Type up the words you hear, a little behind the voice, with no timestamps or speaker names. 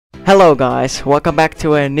Hello guys, welcome back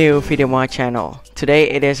to a new video on my channel. Today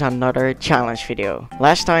it is another challenge video.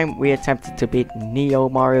 Last time we attempted to beat Neo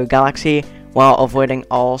Mario Galaxy while avoiding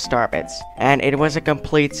all star bits, and it was a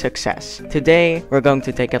complete success. Today we're going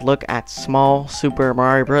to take a look at Small Super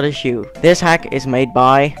Mario Bros. U. This hack is made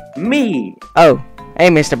by me! Oh, hey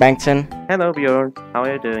Mr. Bengtsson. Hello Bjorn, how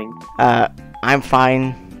are you doing? I'm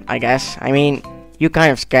fine, I guess. I mean, you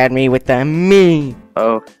kind of scared me with the me.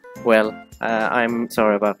 Oh, well, I'm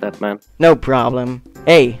sorry about that, man. No problem.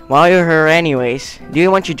 Hey, while you're here anyways, do you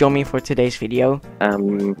want to join me for today's video?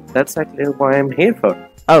 That's actually what I'm here for.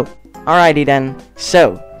 Oh, alrighty then.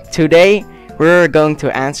 So, today, we're going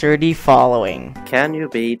to answer the following. Can you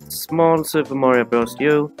beat Small Super Mario Bros.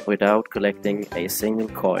 U without collecting a single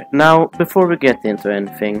coin? Now, before we get into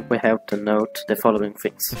anything, we have to note the following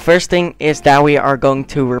things. The first thing is that we are going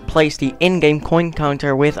to replace the in-game coin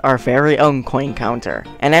counter with our very own coin counter.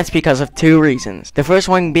 And that's because of two reasons. The first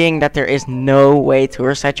one being that there is no way to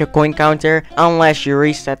reset your coin counter unless you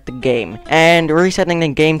reset the game. And resetting the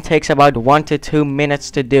game takes about 1 to 2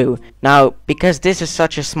 minutes to do. Now, because this is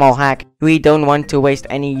such a small hack, we don't want to waste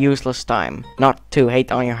any useless time. Not to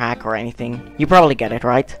hate on your hack or anything. You probably get it,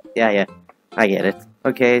 right? Yeah, I get it.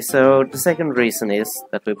 Okay, so the second reason is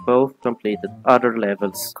that we both completed other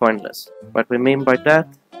levels coinless. What we mean by that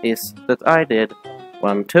is that I did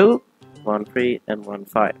 1, 2, 1, 3 and 1,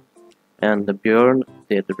 5. And the Bjorn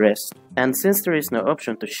did the rest. And since there is no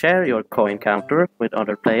option to share your coin counter with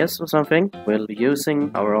other players or something, we'll be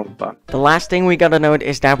using our own one. The last thing we gotta note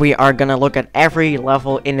is that we are gonna look at every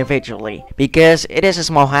level individually, because it is a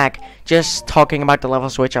small hack. Just talking about the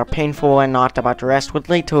levels which are painful and not about the rest would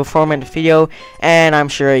lead to a 4-minute video, and I'm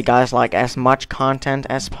sure you guys like as much content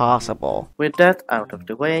as possible. With that out of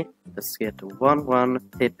the way, let's get to 1-1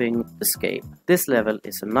 Tipping Escape. This level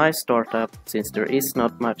is a nice startup since there is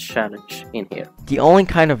not much challenge in here. The only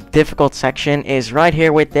kind of difficult section is right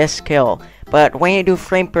here with this skill, but when you do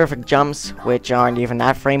frame perfect jumps, which aren't even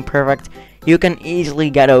that frame perfect, you can easily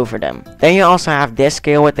get over them. Then you also have this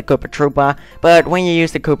skill with the Koopa Troopa, but when you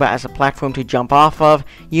use the Koopa as a platform to jump off of,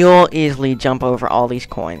 you'll easily jump over all these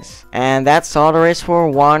coins. And that's all there is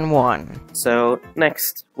for 1-1. So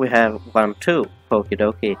next we have 1-2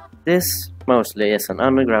 Pokedoki. This mostly is an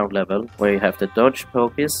underground level where you have to dodge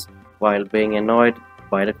Pokés while being annoyed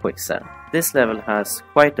by the quicksand. This level has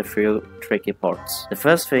quite a few tricky parts. The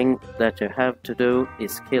first thing that you have to do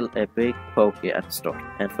is kill a big Poké at the start.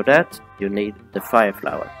 And for that, you need the Fire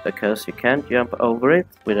Flower, because you can't jump over it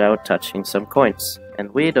without touching some coins.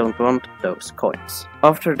 And we don't want those coins.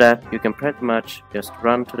 After that, you can pretty much just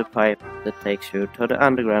run to the pipe that takes you to the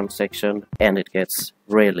underground section, and it gets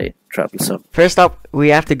really troublesome. First up, we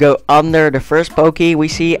have to go under the first Poké we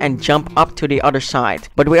see and jump up to the other side.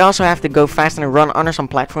 But we also have to go fast and run under some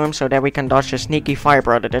platforms so that we can dodge the sneaky fire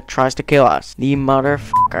brother that tries to kill us. The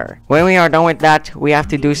motherfucker. When we are done with that, we have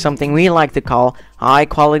to do something we like to call high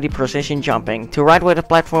quality precision jumping, to ride with a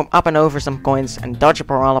platform up and over some coins and dodge a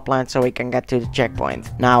piranha plant so we can get to the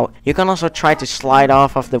checkpoint. Now, you can also try to slide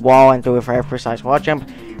off of the wall and do a very precise wall jump,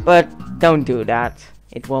 but don't do that.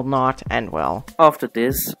 It will not end well. After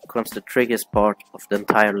this comes the trickiest part of the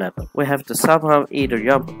entire level. We have to somehow either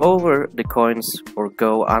jump over the coins or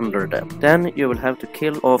go under them. Then you will have to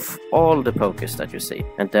kill off all the Pokés that you see.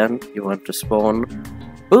 And then you want to spawn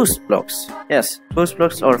boost blocks. Yes, boost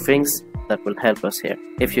blocks are things that will help us here.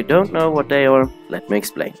 If you don't know what they are, let me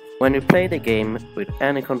explain. When you play the game with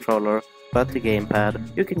any controller but the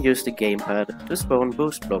gamepad, you can use the gamepad to spawn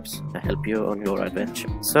boost blocks to help you on your adventure.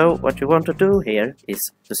 So what you want to do here is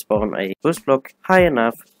to spawn a boost block high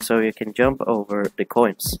enough so you can jump over the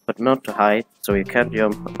coins, but not too high so you can't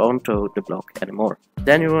jump onto the block anymore.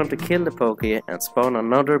 Then you want to kill the Poké and spawn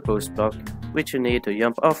another boost block, which you need to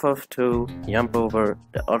jump off of to jump over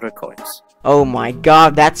the other coins. Oh my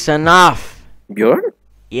god, that's enough! Bjorn?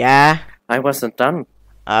 Yeah? I wasn't done.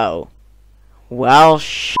 Oh. Well,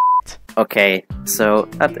 Okay, so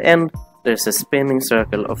at the end there's a spinning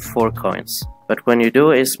circle of 4 coins, but when you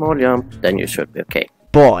do a small jump, then you should be okay.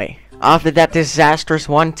 Boy, after that disastrous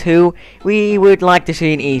 1-2, we would like to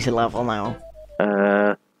see an easy level now.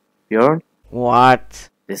 Bjorn? What?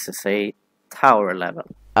 This is a tower level.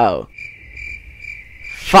 Oh.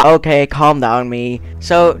 Okay, calm down, me.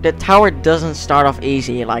 So, the tower doesn't start off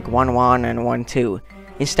easy like 1-1 and 1-2.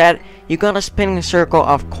 Instead, you got a spinning circle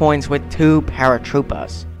of coins with 2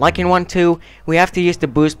 paratroopas. Like in 1-2, we have to use the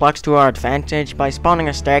boost blocks to our advantage by spawning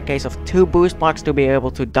a staircase of 2 boost blocks to be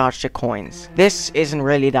able to dodge the coins. This isn't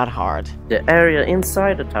really that hard. The area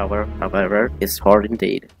inside the tower, however, is hard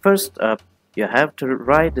indeed. First up, you have to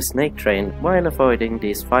ride the snake train while avoiding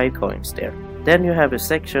these 5 coins there. Then you have a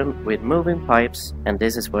section with moving pipes, and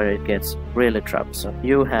this is where it gets really troublesome.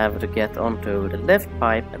 You have to get onto the left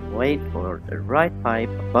pipe and wait for the right pipe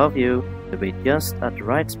above you to be just at the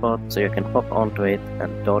right spot so you can hop onto it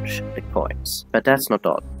and dodge the coins. But that's not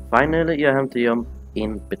all. Finally, you have to jump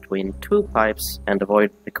in between two pipes and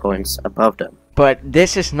avoid the coins above them. But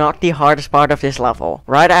this is not the hardest part of this level.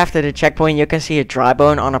 Right after the checkpoint, you can see a dry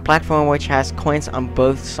bone on a platform which has coins on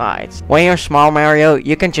both sides. When you're small Mario,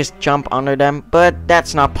 you can just jump under them, but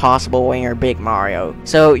that's not possible when you're big Mario.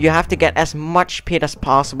 So you have to get as much speed as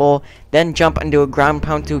possible, then jump and do a ground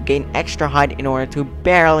pound to gain extra height in order to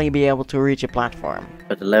barely be able to reach a platform.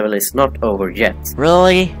 But the level is not over yet.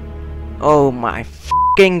 Really? Oh my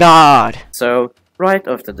f***ing god. So, right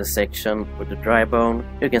after the section with the dry bone,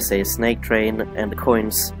 you can see a snake train and the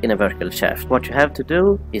coins in a vertical shaft. What you have to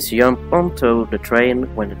do is jump onto the train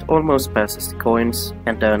when it almost passes the coins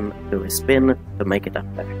and then do a spin to make it up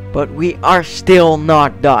there. But we are still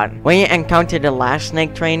not done. When you encounter the last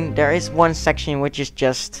snake train, there is one section which is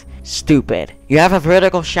just stupid. You have a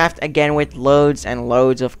vertical shaft again with loads and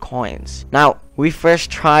loads of coins. Now, we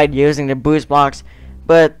first tried using the boost blocks,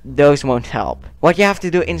 but those won't help. What you have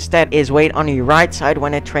to do instead is wait on the right side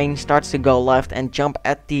when a train starts to go left and jump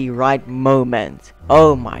at the right moment.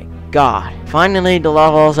 Oh my god. Finally the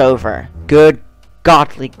level is over. Good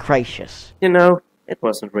godly gracious. You know, it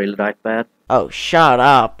wasn't really that bad. Oh, shut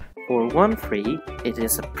up. For 1-3, it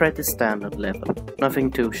is a pretty standard level, nothing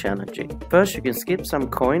too challenging. First you can skip some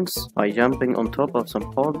coins by jumping on top of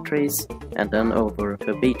some palm trees and then over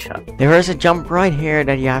to a beach hut. There is a jump right here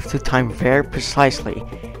that you have to time very precisely.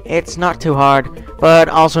 It's not too hard, but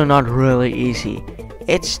also not really easy.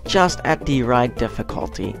 It's just at the right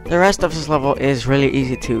difficulty. The rest of this level is really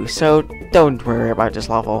easy too, so don't worry about this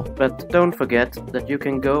level. But don't forget that you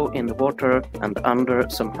can go in the water and under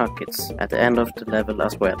some buckets at the end of the level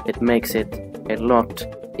as well. It makes it a lot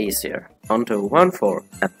easier. On to 1-4,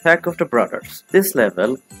 Attack of the Brothers. This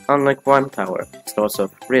level, unlike One Tower, starts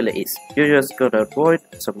off really easy. You just gotta avoid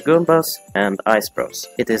some Goombas and Ice Bros.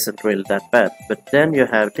 It isn't really that bad. But then you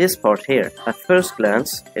have this part here. At first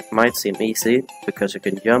glance, it might seem easy because you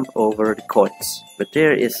can jump over the coins. But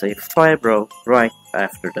there is a Fire Bro right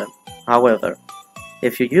after them. However,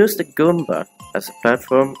 if you use the Goomba as a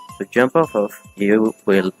platform to jump off of, you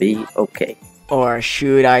will be okay. Or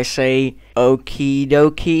should I say, okie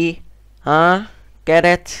dokie? Huh? Get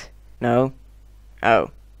it? No?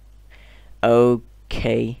 Oh.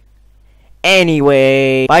 Okay.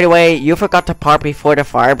 Anyway, by the way, you forgot the part before the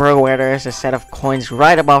fire bro where there is a set of coins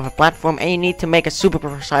right above a platform and you need to make a super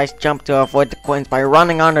precise jump to avoid the coins by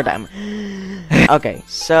running under them. Okay,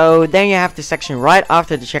 so then you have the section right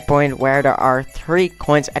after the checkpoint where there are 3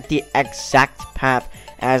 coins at the exact path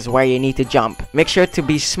as where you need to jump. Make sure to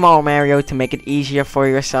be small Mario to make it easier for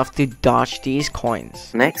yourself to dodge these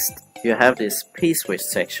coins. Next, you have this P-switch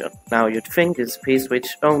section. Now you'd think this P-switch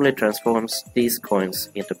only transforms these coins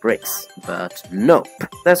into bricks, but nope.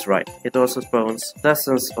 That's right, it also spawns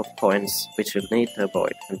dozens of coins which you'll need to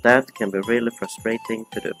avoid, and that can be really frustrating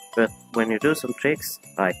to do. But when you do some tricks,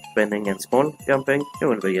 like spinning and small jumping, you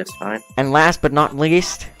will be just fine. And last but not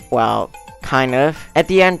least, well, kind of. At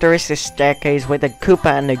the end there is this staircase with a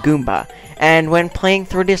Koopa and a Goomba, and when playing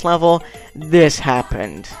through this level, this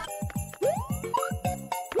happened.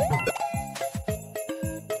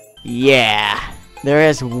 Yeah, there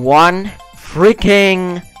is one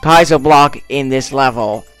freaking Kaiser block in this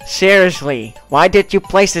level. Seriously, why did you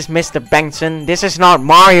place this, Mr. Bengtsson? This is not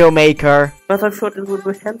Mario Maker. But I thought it would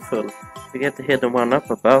be helpful to get the hidden one up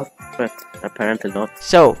above, but apparently not.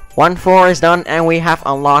 So, 1-4 is done and we have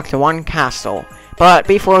unlocked one castle. But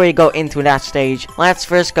before we go into that stage, let's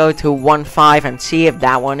first go to 1-5 and see if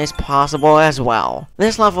that one is possible as well.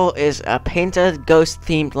 This level is a painted ghost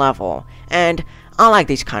themed level, and I like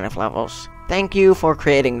these kind of levels. Thank you for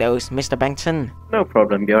creating those, Mr. Bengtsson. No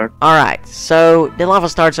problem, Bjorn. Alright, so the level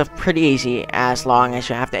starts off pretty easy as long as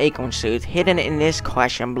you have the acorn suit hidden in this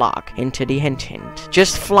question block into the hint.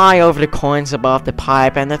 Just fly over the coins above the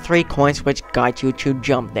pipe and the 3 coins which guide you to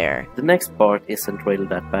jump there. The next part isn't really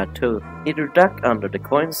that bad too. Either duck under the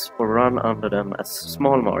coins or run under them as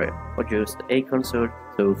small Mario, or use the acorn suit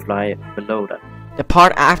to fly below them. The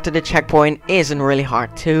part after the checkpoint isn't really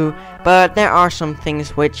hard too, but there are some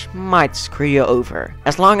things which might screw you over.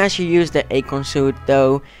 As long as you use the acorn suit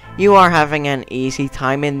though, you are having an easy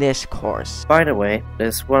time in this course. By the way,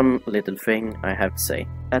 there's one little thing I have to say.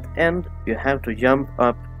 At the end, you have to jump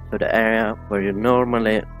up to the area where you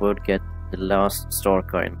normally would get the last star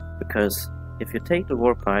coin, because if you take the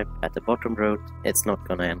warp pipe at the bottom route, it's not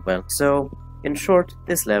gonna end well. So, in short,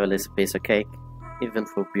 this level is a piece of cake, even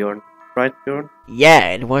for Bjorn. right, Bjorn? Yeah,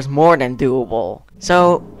 it was more than doable.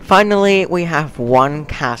 So, finally, we have one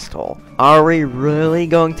castle. Are we really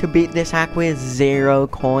going to beat this hack with 0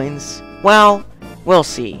 coins? Well, we'll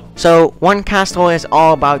see. So, one castle is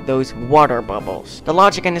all about those water bubbles. The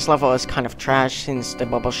logic in this level is kind of trash since the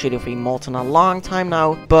bubbles should have been molten a long time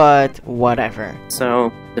now, but whatever.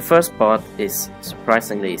 So, the first part is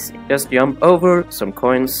surprisingly easy. Just jump over some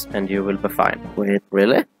coins and you will be fine. Wait,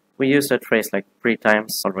 really? We used that phrase like 3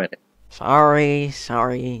 times already. Sorry.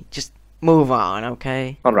 Just move on,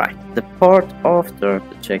 okay? Alright, the part after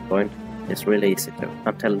the checkpoint is really easy too.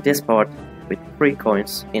 Until this part with 3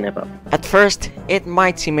 coins in a bubble. At first, it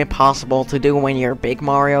might seem impossible to do when you're Big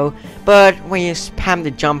Mario, but when you spam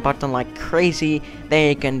the jump button like crazy, then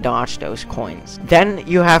you can dodge those coins. Then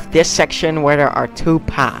you have this section where there are 2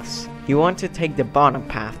 paths. You want to take the bottom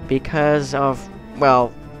path because of,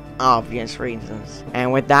 well, obvious reasons.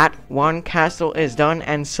 And with that, one castle is done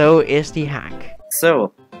and so is the hack.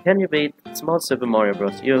 So, can you beat Small Super Mario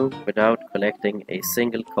Bros. U without collecting a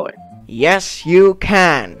single coin? Yes, you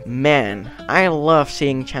can! Man, I love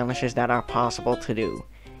seeing challenges that are possible to do.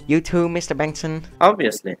 You too, Mr. Bengtsson?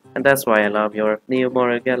 Obviously, and that's why I love your Neo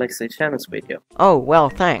Mario Galaxy Challenge video. Oh, well,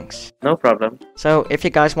 thanks. No problem. So, if you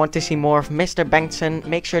guys want to see more of Mr. Bengtsson,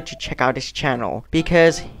 make sure to check out his channel,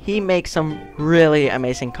 because he makes some really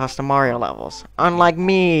amazing custom Mario levels, unlike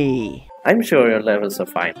me. I'm sure your levels are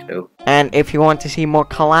fine too. And if you want to see more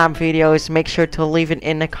collab videos, make sure to leave it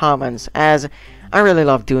in the comments, as I really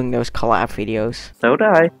love doing those collab videos. So do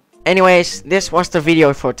I. Anyways, this was the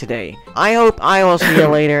video for today. I hope I will see you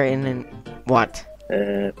later in what?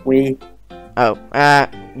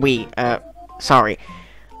 Sorry.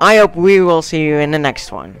 I hope we will see you in the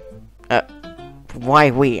next one.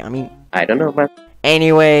 Why we? I mean... I don't know, but...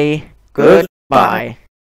 Anyway, goodbye.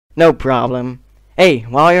 No problem. Hey,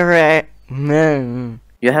 while you're at... You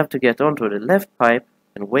have to get onto the left pipe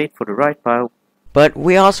and wait for the right pipe. But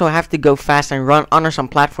we also have to go fast and run under some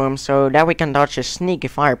platforms so that we can dodge a sneaky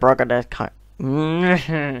fire broker that You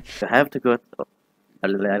have to go...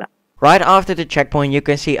 Right after the checkpoint, you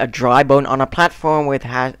can see a dry bone on a platform with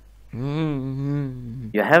You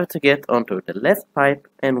have to get onto the left pipe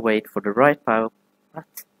and wait for the right pipe.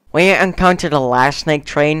 What? When you encounter the last snake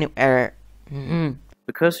train,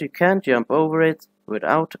 Because you can't jump over it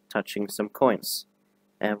without touching some coins.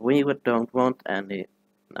 And we don't want any...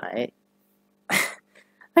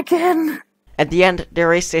 Again! At the end,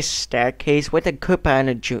 there is this staircase with a Koopa and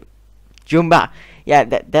a Goomba. Yeah,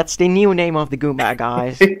 that's the new name of the Goomba,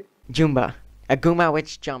 guys. Goomba. A Goomba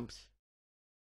which jumps.